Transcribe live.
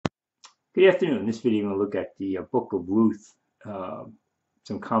Good afternoon. In this video, I'm going to look at the book of Ruth. Uh,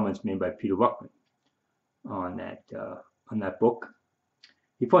 some comments made by Peter Ruckman on that book.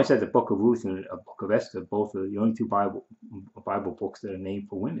 He points out the book of Ruth and a book of Esther, both are the only two Bible books that are named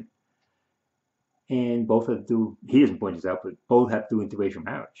for women, and both have to do. He doesn't point this out, but both have to do interracial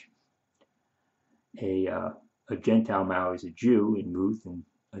marriage. A Gentile marries a Jew in Ruth, and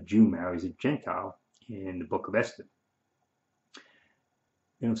a Jew marries a Gentile in the book of Esther.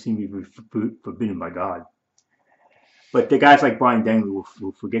 They don't seem to be forbidden by God. But the guys like Brian Dangler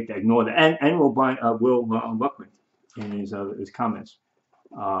will forget to ignore that, and Will Ruckman in his comments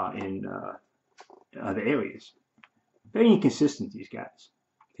in other areas. Very inconsistent, these guys.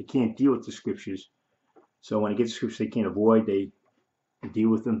 They can't deal with the scriptures. So when they get the scriptures they can't avoid, they deal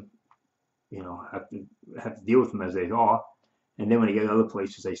with them. Have to deal with them as they are. And then when they get to other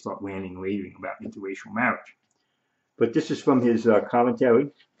places, they start ranting and raving about interracial marriage. But this is from his commentary,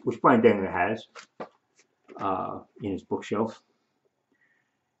 which Brian Dangler has in his bookshelf.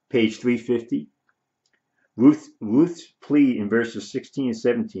 Page 350. Ruth's plea in verses 16 and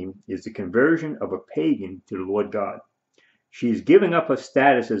 17 is the conversion of a pagan to the Lord God. She is giving up her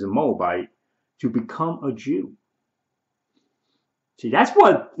status as a Moabite to become a Jew. See, that's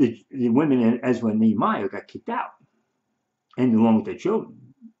why the women in Ezra and Nehemiah got kicked out, and along with their children.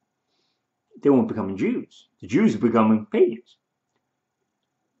 They weren't becoming Jews. The Jews are becoming pagans.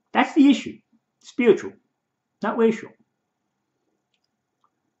 That's the issue. Spiritual, not racial.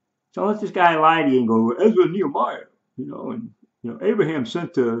 So let this guy lie to you and go, Ezra and Nehemiah, and Abraham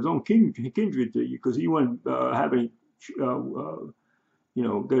sent his own kindred to you because he wanted to have any,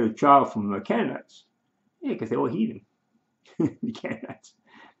 get a child from the Canaanites. Yeah, because they're all heathen, the Canaanites.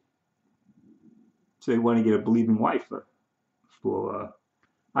 So they want to get a believing wife for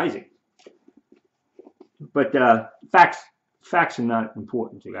Isaac. But facts are not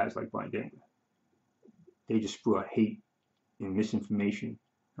important to guys like Brian Dangler. They just brought hate and misinformation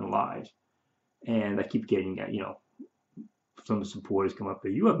and lies. And I keep getting that, some of the supporters come up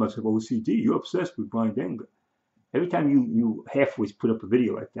there, you have much of OCD, you're obsessed with Brian Dangler. Every time you halfway put up a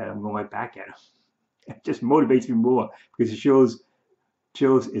video like that, I'm going right back at him. It just motivates me more because it shows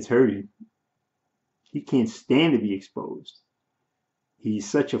it's hurting. He can't stand to be exposed. He's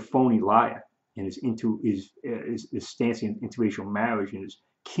such a phony liar. And his stance in interracial marriage and his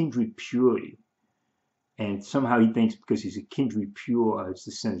kindred purity. And somehow he thinks because he's a kindred pure, his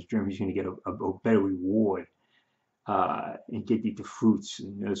descendants German, he's going to get a better reward and get the fruits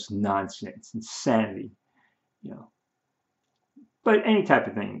and this nonsense, insanity, But any type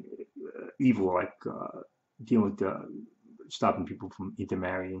of thing, evil like dealing with stopping people from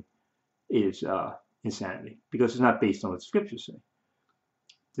intermarrying is insanity because it's not based on what the scriptures say.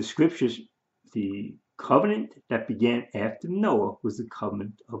 The scriptures. The covenant that began after Noah was the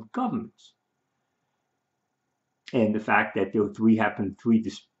covenant of governments. And the fact that there were three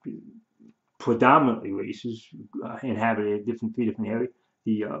predominantly races inhabited three different areas,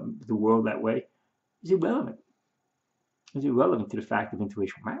 the world that way, is irrelevant. It's irrelevant to the fact of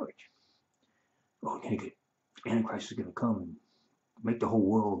interracial marriage. Antichrist is going to come and make the whole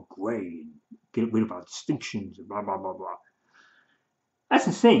world gray and get rid of our distinctions and blah, blah, blah, blah. That's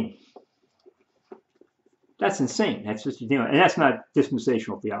insane. That's insane. That's just, and that's not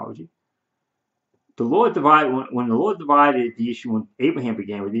dispensational theology. The Lord divided, when the Lord divided the issue, when Abraham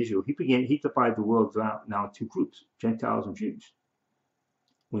began with Israel, he divided the world now in two groups, Gentiles and Jews.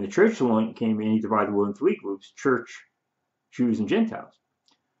 When the church came in, he divided the world in three groups, church, Jews, and Gentiles.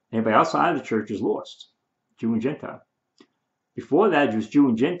 Anybody outside of the church is lost, Jew and Gentile. Before that, it was Jew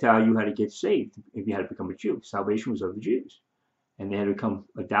and Gentile, you had to get saved if you had to become a Jew. Salvation was of the Jews. And they had to become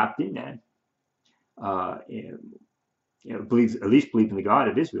adopted in that. At least believe in the God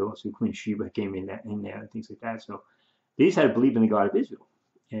of Israel. So Queen Sheba came in there and things like that. So these had to believe in the God of Israel,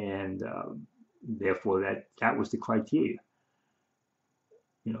 and therefore that was the criteria.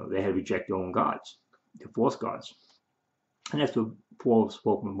 They had to reject their own gods, their false gods, and that's what Paul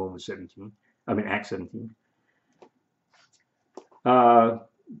spoke in Romans 17. Acts 17.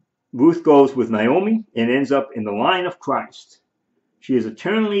 Ruth goes with Naomi and ends up in the line of Christ. She is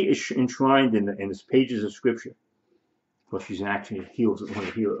eternally enshrined in the pages of Scripture. Well, she's actually that's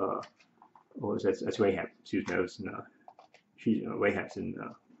Rahab. Excuse me. Rahab's in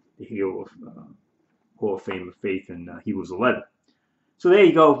the hero of Hall of Fame of Faith in Hebrews 11. So there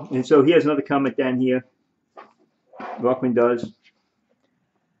you go. And so he has another comment down here. Ruckman does.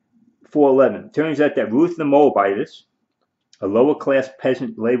 4:11. Turns out that Ruth the Moabitess, a lower class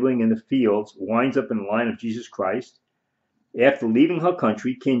peasant laboring in the fields, winds up in the line of Jesus Christ. After leaving her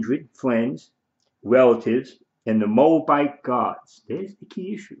country, kindred, friends, relatives, and the Moabite gods. There's the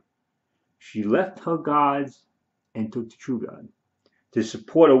key issue. She left her gods and took the true God. To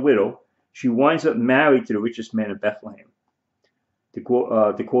support a widow, she winds up married to the richest man of Bethlehem. To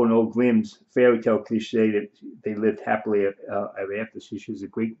quote an old Grimm's fairy tale cliche that they lived happily ever after. She was a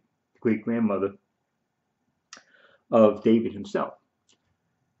great grandmother of David himself.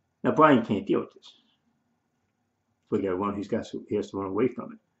 Now Brian can't deal with this. He has to run away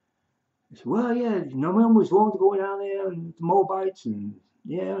from it. I said, well, yeah, no one was willing to go down there and the Moabites and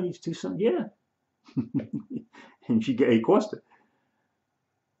yeah, his two sons, yeah. And it cost her.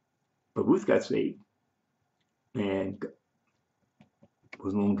 But Ruth got saved and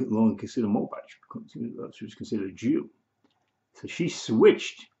was no longer considered Moabite. She was considered a Jew. So she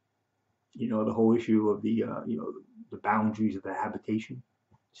switched, the whole issue of the boundaries of the habitation.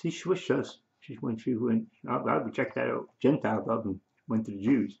 She switched us. She went, I would check that out. Gentile up and went to the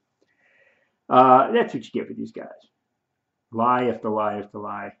Jews. That's what you get with these guys. Lie after lie after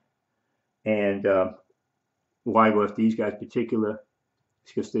lie. And why go after these guys in particular?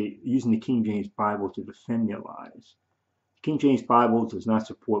 It's because they're using the King James Bible to defend their lies. The King James Bible does not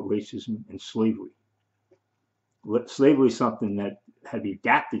support racism and slavery. Slavery is something that had to be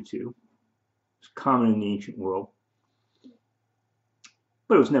adapted to. It's common in the ancient world.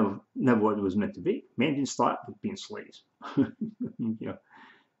 But it was never what it was meant to be. Man didn't start with being slaves.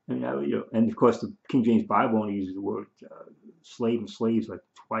 And of course, the King James Bible only uses the word slave and slaves like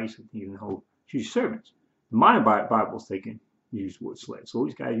twice. Even the whole servants. The modern Bible's use the word slave. So all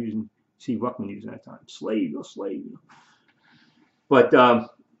these guys see Ruckman using that time. Slave, you're a slave. But and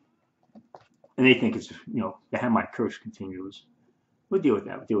they think it's the Hamite curse continues. We'll deal with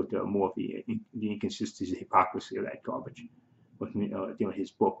that. We'll deal with more of the inconsistencies, the hypocrisy of that garbage with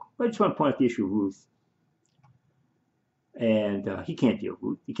his book. But I just want to point out the issue of Ruth. And he can't deal with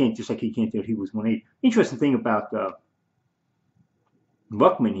Ruth. He can't, just like he can't deal with Hebrews 1:8. Interesting thing about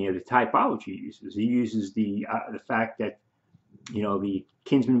Ruckman here, the typology he uses the fact that the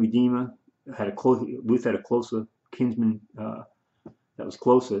kinsman redeemer Ruth had a closer kinsman that was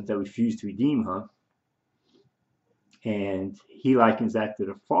closer that refused to redeem her, and he likens that to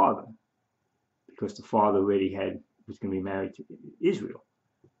the father because the father already was going to be married to Israel,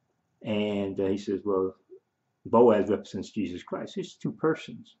 and he says, well, Boaz represents Jesus Christ. It's two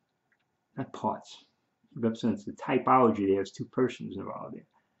persons, not parts. He represents the typology. There's two persons involved there.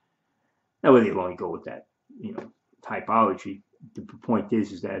 Now, whether you only go with that, typology, the point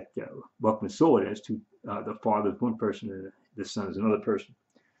is that Ruckman saw it as the father is one person and the son is another person.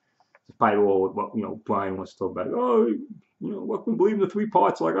 Despite all what Brian wants to talk about. Oh, Ruckman believed in the three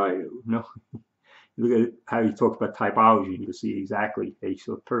parts like I do. No, you look at how he talks about typology, you'll see exactly they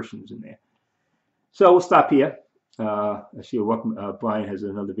saw persons in there. So we'll stop here. I see Brian has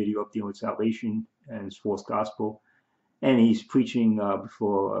another video up dealing with salvation and his false gospel. And he's preaching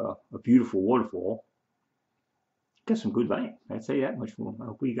before a beautiful waterfall. Got some good light. I'd say that much for him. I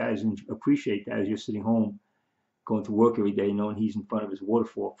hope you guys appreciate that as you're sitting home, going to work every day, knowing he's in front of his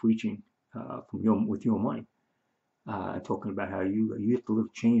waterfall preaching with your money. Talking about how you have to live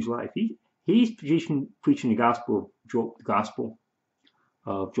a changed life. He's preaching the gospel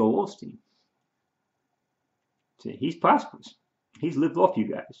of Joel Osteen. He's prosperous. He's lived off you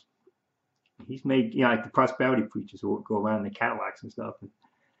guys. He's made, like the prosperity preachers who go around in the Cadillacs and stuff and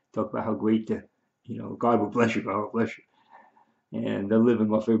talk about how great God will bless you, God will bless you. And they're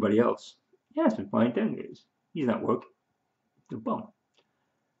living off everybody else. Yeah, that's what Brian Denver is. He's not working. He's a bum.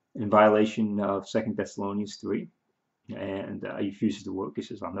 In violation of 2 Thessalonians 3. And he refuses to work. He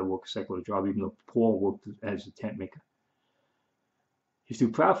says, I'll never work a secular job, even though Paul worked as a tent maker. He's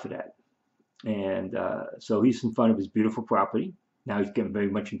too proud for that. And so he's in front of his beautiful property. Now he's getting very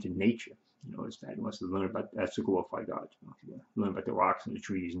much into nature. He wants to learn about that's to glorify God. Learn about the rocks and the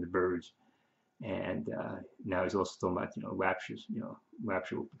trees and the birds. And now he's also talking about raptures.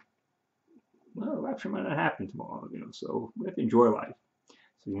 Rapture. Well, rapture might not happen tomorrow. So we have to enjoy life.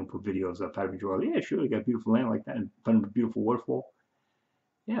 So you can put videos up how to enjoy life. Yeah, sure, you got a beautiful land like that in front of a beautiful waterfall.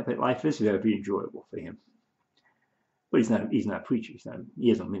 Yeah, but life is going to be enjoyable for him. But he's not preaching. He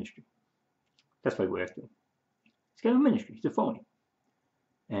has no ministry. That's why we're after him. He's got no ministry. He's a phony.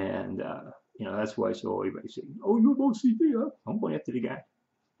 And, that's why I saw everybody saying, oh, you're about CD, huh? I'm going after the guy.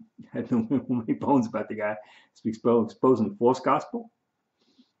 I have no many bones about the guy. He's exposing the false gospel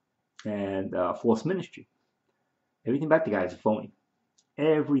and false ministry. Everything about the guy is a phony.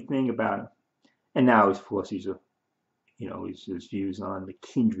 Everything about him. And now, of course, he's his views on the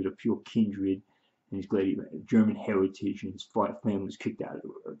kindred, a pure kindred, and he's glad he had German heritage, and his family was kicked out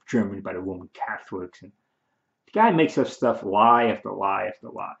of Germany by the Roman Catholics. And the guy makes up stuff lie after lie after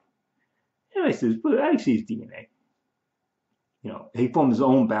lie. Anyway, he says, but I see his DNA. You know, he formed his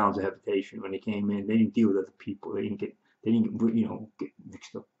own bounds of habitation when they came in. They didn't deal with other people. They didn't get, you know, get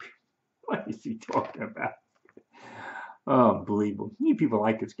mixed up. What is he talking about? Oh, unbelievable. You people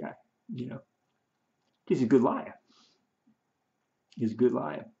like this guy, you know. He's a good liar. He's a good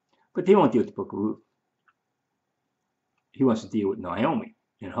liar. But they won't deal with the book of Ruth. He wants to deal with Naomi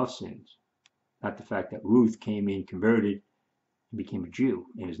and her sins, not the fact that Ruth came in, converted, and became a Jew,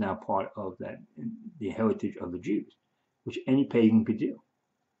 and is now part of that, the heritage of the Jews, which any pagan could do.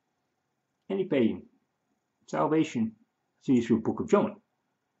 Any pagan. Salvation sees through the book of Jonah.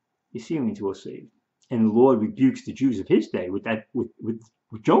 The Syrians were saved. And the Lord rebukes the Jews of his day with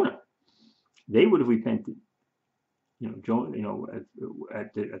Jonah. They would have repented. You know, Jonah, you know,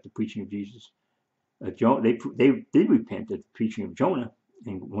 at the preaching of Jesus. They did repent at the preaching of Jonah,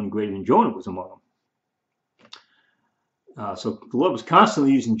 and one greater than Jonah was among them. So the Lord was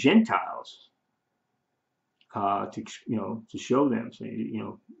constantly using Gentiles to show them, saying, you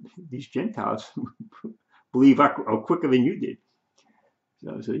know, these Gentiles believe quicker than you did.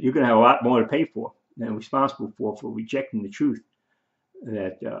 So you're going to have a lot more to pay for and responsible for rejecting the truth.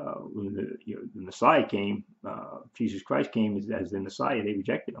 That when the Messiah came, Jesus Christ came as the Messiah, they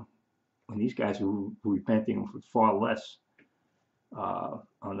rejected him. And these guys were repenting for far less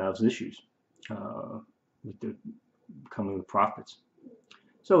on those issues with the coming of the prophets.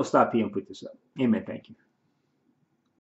 So we'll stop here and put this up. Amen. Thank you.